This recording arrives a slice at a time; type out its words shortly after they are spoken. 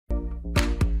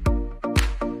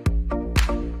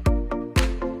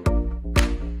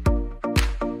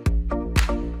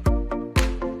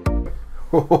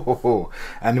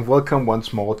And welcome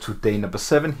once more to day number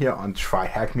 7 here on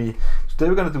TryHackMe. Today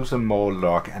we're going to do some more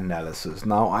log analysis.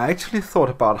 Now I actually thought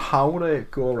about how would I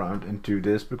go around and do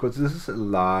this, because this is a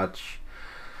large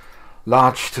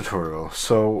tutorial.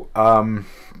 So I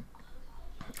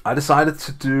decided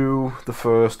to do the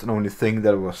first and only thing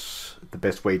that was the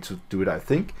best way to do it, I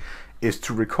think, is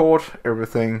to record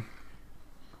everything,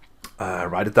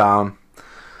 write it down,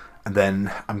 and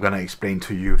then I'm going to explain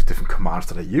to you the different commands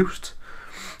that I used.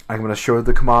 I'm going to show you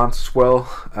the commands as well.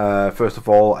 First of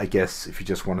all, I guess if you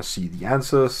just want to see the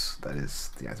answers, that is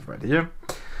the answer right here.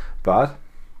 But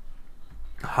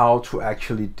how to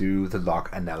actually do the log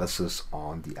analysis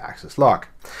on the Access log.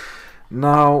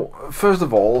 Now, first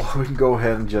of all, we can go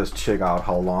ahead and just check out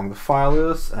how long the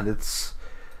file is, and it's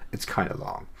kind of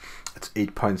long. It's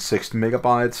 8.6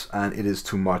 megabytes, and it is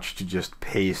too much to just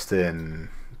paste in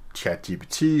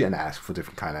ChatGPT and ask for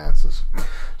different kind of answers.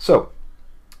 So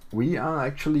we are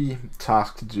actually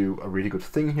tasked to do a really good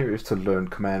thing here, is to learn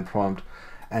command prompt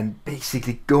and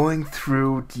basically going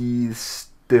through these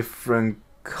different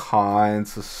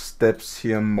kinds of steps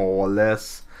here, more or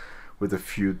less, with a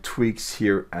few tweaks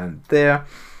here and there,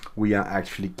 we are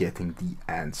actually getting the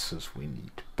answers we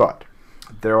need. But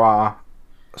there are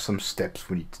some steps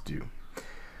we need to do.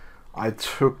 I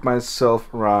took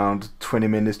myself around 20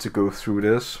 minutes to go through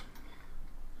this,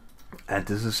 and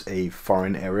this is a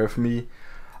foreign area for me.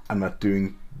 I'm not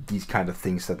doing these kind of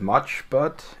things that much,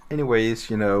 but anyways,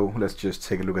 you know, let's just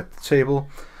take a look at the table.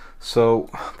 So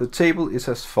the table is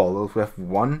as follows. We have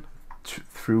 1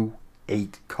 through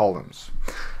 8 columns,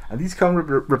 and these columns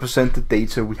represent the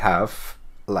data we have,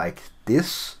 like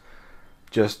this,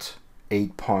 just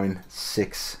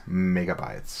 8.6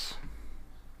 megabytes.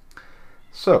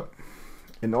 So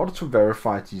in order to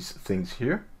verify these things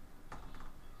here,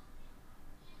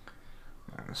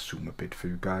 I'm gonna zoom a bit for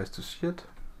you guys to see it.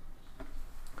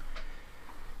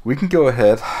 We can go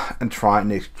ahead and try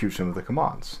and execute some of the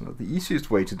commands. Now, the easiest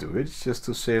way to do it is just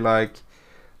to say, like,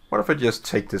 what if I just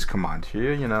take this command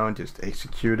here, you know, and just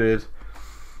execute it.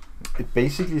 It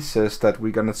basically says that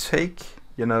we're gonna take,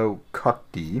 you know, cut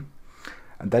D,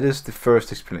 and that is the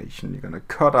first explanation. You're gonna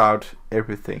cut out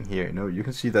everything here. You know, you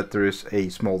can see that there is a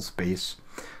small space,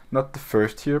 not the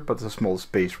first here, but there's a small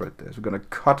space right there. So we're gonna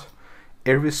cut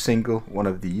every single one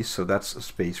of these. So that's a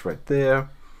space right there.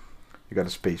 You got a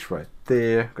space right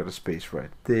there, got a space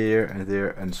right there,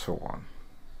 and so on.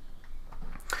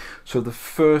 So the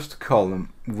first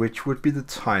column, which would be the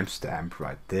timestamp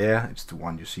right there, it's the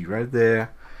one you see right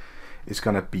there, is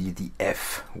gonna be the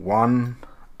F1,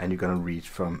 and you're gonna read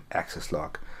from Access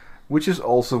log, which is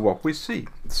also what we see.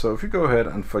 So if you go ahead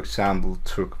and, for example,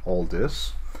 took all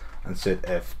this and said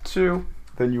F2,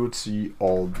 then you would see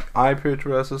all the IP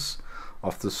addresses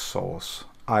of the source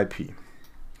IP.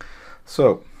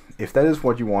 So if that is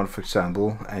what you want, for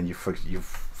example, and you for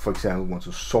example want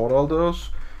to sort all those,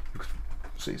 you could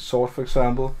say sort, for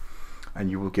example,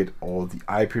 and you will get all the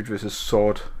IP addresses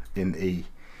sorted in a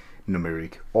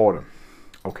numeric order.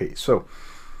 Okay, so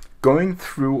going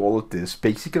through all of this,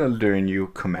 basically gonna learn you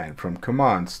command from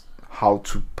commands, how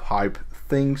to pipe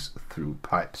things through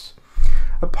pipes.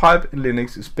 A pipe in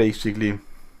Linux is basically,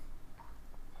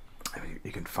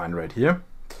 you can find right here,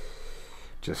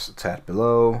 just a tad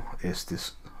below is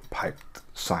this piped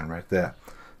sign right there.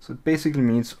 So it basically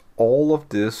means all of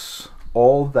this,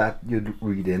 all that you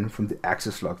read in from the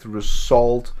Access log, the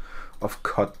result of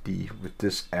cut D with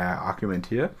this argument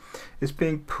here, is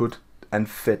being put and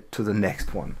fed to the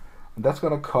next one. And that's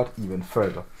going to cut even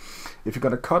further. If you're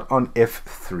going to cut on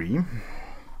F3,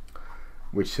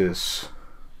 which is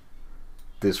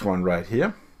this one right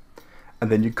here,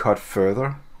 and then you cut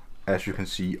further, as you can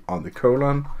see on the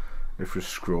colon, if you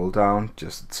scroll down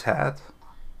just a tad,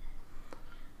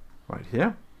 right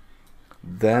here,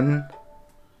 then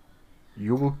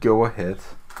you will go ahead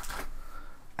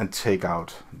and take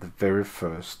out the very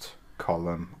first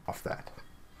column of that.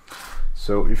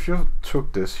 So if you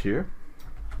took this here,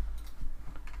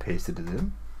 pasted it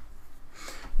in,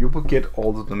 you will get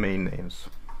all the domain names.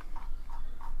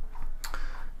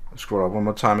 Scroll up one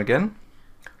more time again.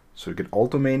 So you get all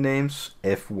domain names,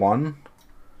 F1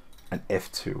 and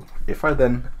F2. If I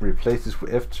then replace this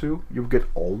with F2, you will get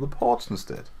all the ports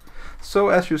instead. So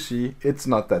as you see, it's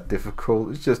not that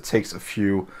difficult. It just takes a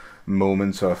few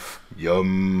moments of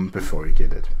yum before you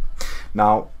get it.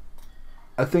 Now,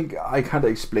 I think I kind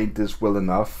of explained this well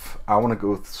enough. I want to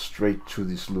go straight to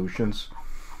the solutions,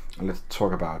 and let's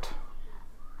talk about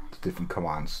the different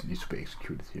commands that need to be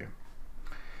executed here.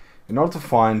 In order to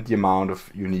find the amount of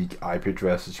unique IP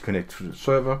addresses you connect to the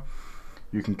server,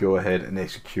 you can go ahead and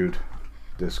execute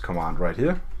this command right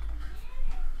here,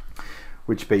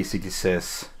 which basically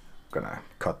says, gonna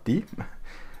cut D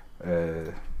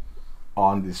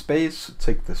on the space,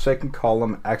 take the second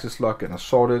column, access log, and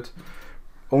sort it.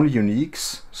 Only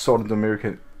uniques, sorted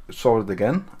numeric, sorted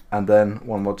again, and then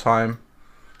one more time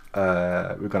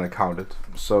we're gonna count it.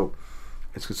 So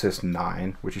it says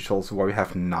 9, which is also why we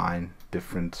have 9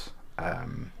 different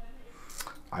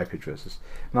IP addresses.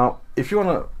 Now, if you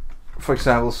wanna, for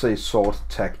example, say sort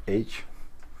tag H,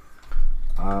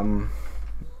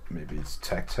 maybe it's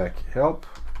tag help.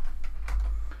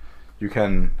 You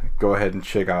can go ahead and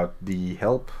check out the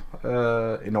help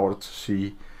in order to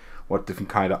see what different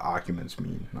kind of arguments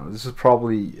mean. Now, this is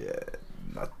probably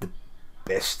not the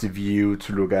best view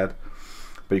to look at,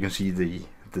 but you can see the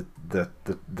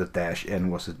dash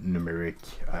n was a numeric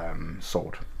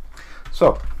sort.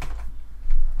 So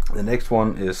the next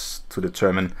one is to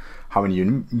determine how many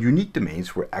unique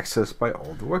domains were accessed by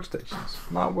all the workstations.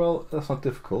 Now, well, that's not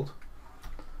difficult.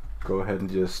 Go ahead and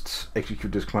just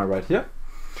execute this command right here.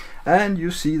 And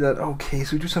you see that, okay,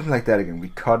 so we do something like that again. We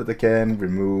cut it again,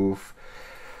 remove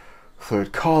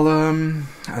third column,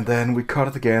 and then we cut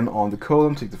it again on the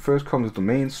column, take the first column, the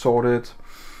domain, sort it,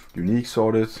 unique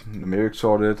sorted, numeric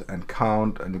sorted, and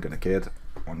count, and you're gonna get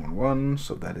 111.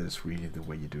 So that is really the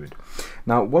way you do it.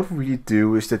 Now, what we really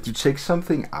do is that you take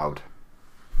something out,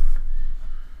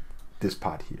 this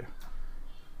part here.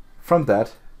 From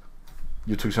that,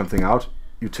 you took something out,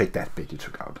 you take that bit you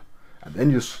took out. And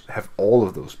then you have all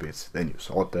of those bits. Then you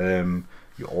sort them,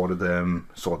 you order them,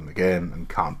 sort them again, and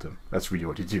count them. That's really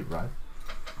what you do, right?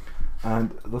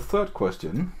 And the third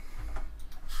question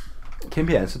can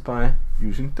be answered by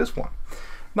using this one.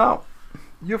 Now,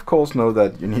 you of course know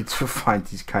that you need to find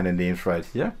these kind of names right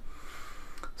here.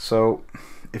 So,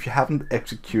 if you haven't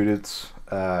executed,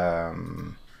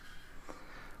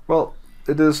 well,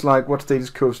 it is like what status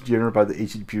codes generated by the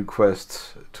HTTP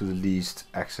request to the least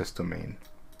access domain.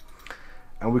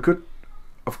 And we could,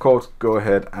 of course, go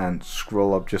ahead and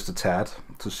scroll up just a tad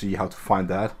to see how to find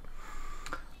that.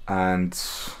 And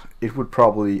it would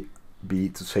probably be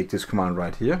to take this command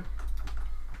right here.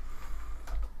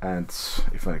 And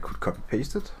if I could copy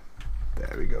paste it,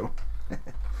 there we go.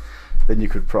 Then you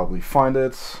could probably find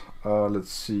it.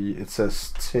 Let's see, it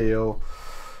says tail.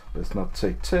 Let's not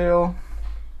take tail.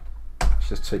 Let's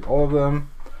just take all of them.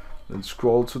 Then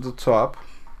scroll to the top.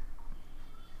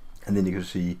 And then you can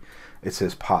see it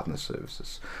says partner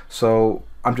services. So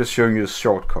I'm just showing you a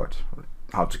shortcut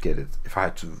how to get it. If I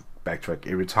had to backtrack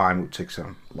every time, it would take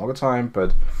some longer time,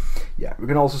 but yeah, we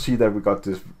can also see that we got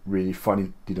this really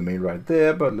funny domain right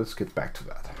there, but let's get back to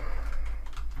that.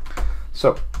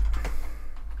 So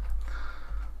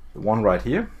the one right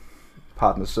here,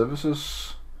 partner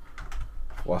services,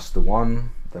 was the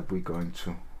one that we're going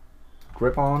to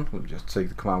grip on. We'll just take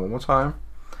the command one more time,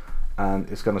 and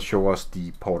it's going to show us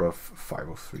the port of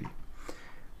 503.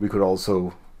 We could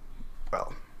also,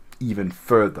 well, even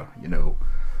further, you know,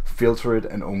 filter it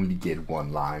and only get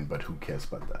one line, but who cares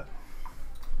about that?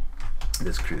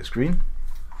 Let's create a screen.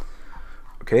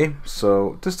 Okay,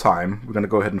 so this time we're gonna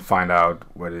go ahead and find out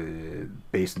what is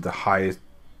based on the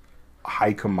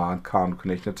high command count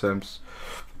connection attempts,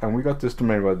 and we got this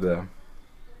domain right there.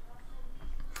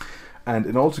 And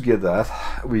in order to get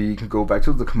that, we can go back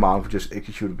to the command we just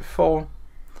executed before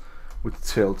with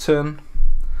tail 10.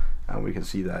 And we can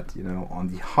see that, you know, on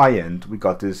the high end, we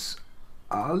got this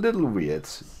a little weird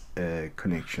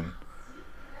connection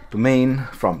domain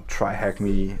from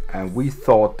TryHackMe, and we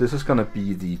thought this is going to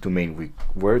be the domain we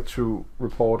were to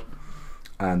report,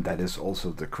 and that is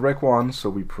also the correct one, so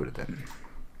we put it in.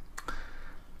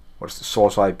 What is the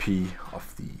source IP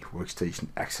of the workstation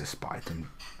accessed by the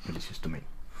malicious domain?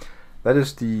 That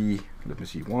is the, let me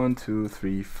see, 1, 2,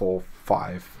 3, 4,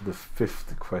 5, the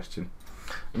 5th question.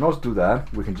 In order to do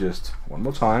that, we can just, one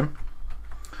more time,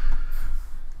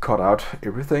 cut out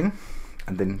everything,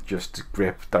 and then just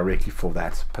grep directly for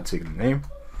that particular name,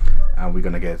 and we're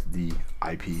gonna get the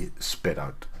IP spit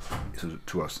out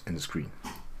to us in the screen.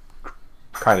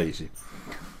 Kinda easy.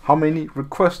 How many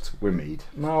requests were made?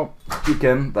 Now,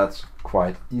 again, that's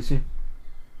quite easy.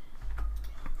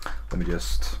 Let me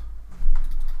just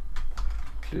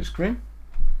clear screen.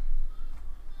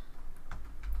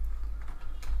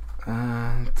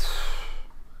 And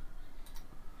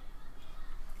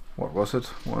what was it?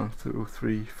 1, 2,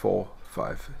 3, 4,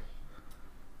 5,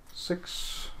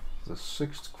 6. The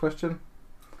 6th question.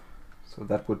 So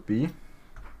that would be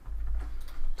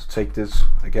to take this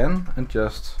again and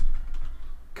just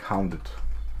count it.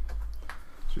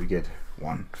 So you get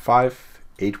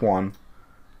 1581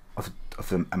 of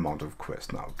the amount of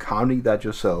requests. Now, counting that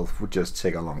yourself would just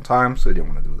take a long time, so you don't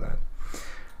want to do that.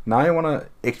 Now you want to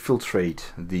exfiltrate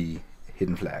the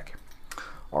hidden flag.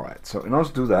 Alright, so in order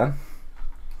to do that,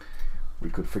 we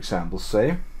could, for example,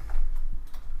 say,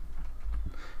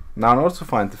 now in order to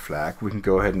find the flag, we can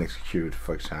go ahead and execute,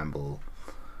 for example,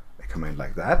 a command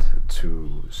like that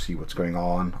to see what's going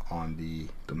on the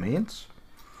domains.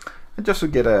 And just to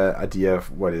get an idea of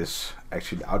what is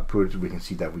actually output, we can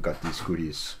see that we got these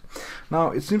goodies.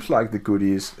 Now it seems like the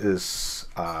goodies is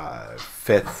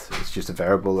fed, it's just a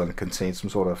variable and contains some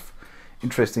sort of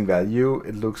interesting value.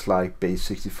 It looks like base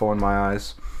 64 in my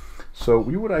eyes. So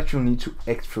we would actually need to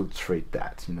exfiltrate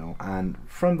that, you know, and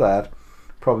from that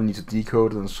probably need to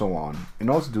decode it and so on. In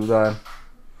order to do that,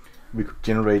 we could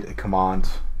generate a command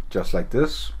just like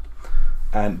this,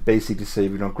 and basically say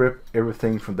we're gonna grab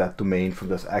everything from that domain, from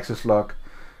this access log,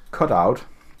 cut out,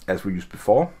 as we used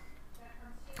before,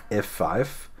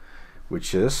 F5,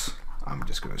 which is, I'm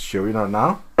just gonna show you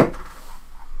now,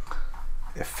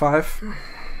 F5,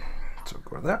 so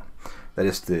go there, that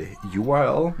is the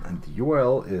URL, and the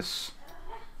URL is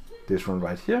this one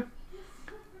right here.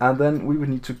 And then we would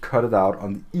need to cut it out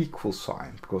on the equal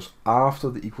sign, because after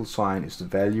the equal sign is the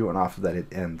value, and after that it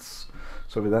ends.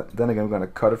 So with that, then again, we're going to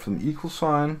cut it from the equal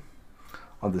sign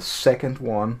on the second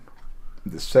one.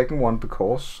 The second one,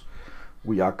 because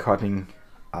we are cutting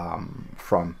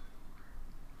from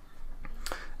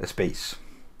a space.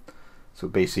 So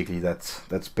basically, that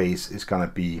space is going to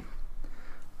be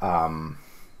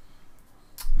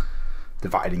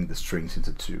dividing the strings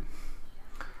into two.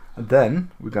 And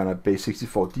then we're gonna base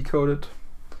 64 decode it,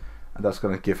 and that's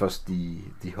gonna give us the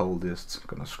whole list. I'm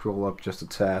gonna scroll up just a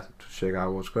tad to check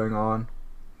out what's going on,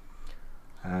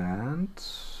 and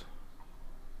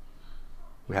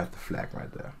we have the flag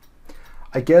right there.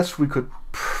 I guess we could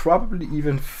probably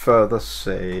even further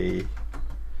say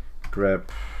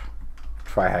grab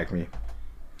TryHackMe,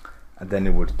 and then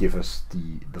it would give us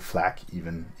the flag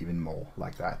even more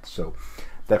like that. So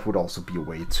that would also be a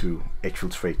way to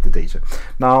exfiltrate the data.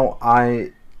 Now,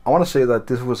 I want to say that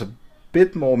this was a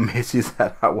bit more messy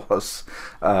than I was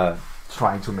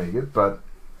trying to make it, but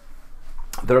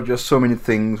there are just so many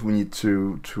things we need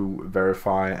to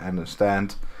verify and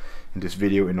understand in this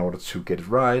video in order to get it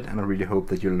right, and I really hope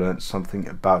that you learned something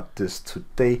about this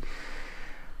today.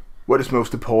 What is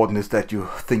most important is that you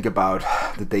think about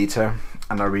the data,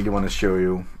 and I really want to show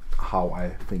you how I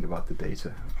think about the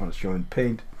data. I want to show you in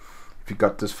Paint. If you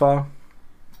got this far,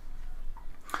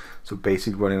 so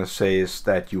basically what I'm going to say is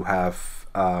that you have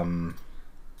a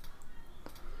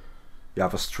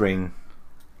string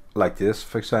like this,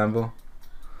 for example.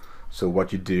 So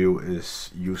what you do is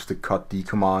use the cut D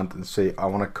command and say I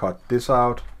want to cut this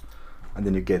out, and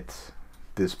then you get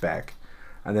this back,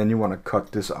 and then you want to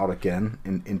cut this out again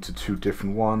into two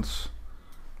different ones,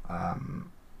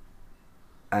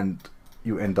 and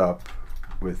you end up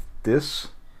with this.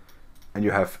 And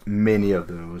you have many of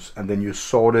those, and then you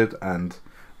sort it and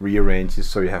rearrange it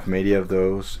so you have many of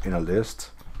those in a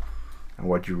list. And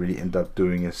what you really end up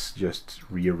doing is just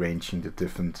rearranging the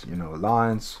different, you know,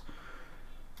 lines,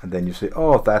 and then you say,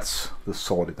 oh, that's the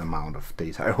sorted amount of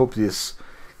data. I hope this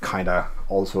kind of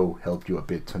also helped you a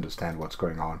bit to understand what's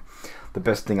going on. The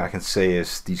best thing I can say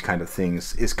is these kind of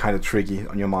things is kind of tricky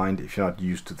on your mind if you're not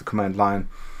used to the command line.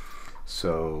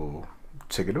 So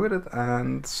take a look at it,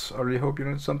 and I really hope you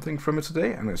learned something from it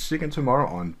today, and I'll see you again tomorrow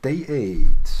on day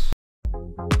 8.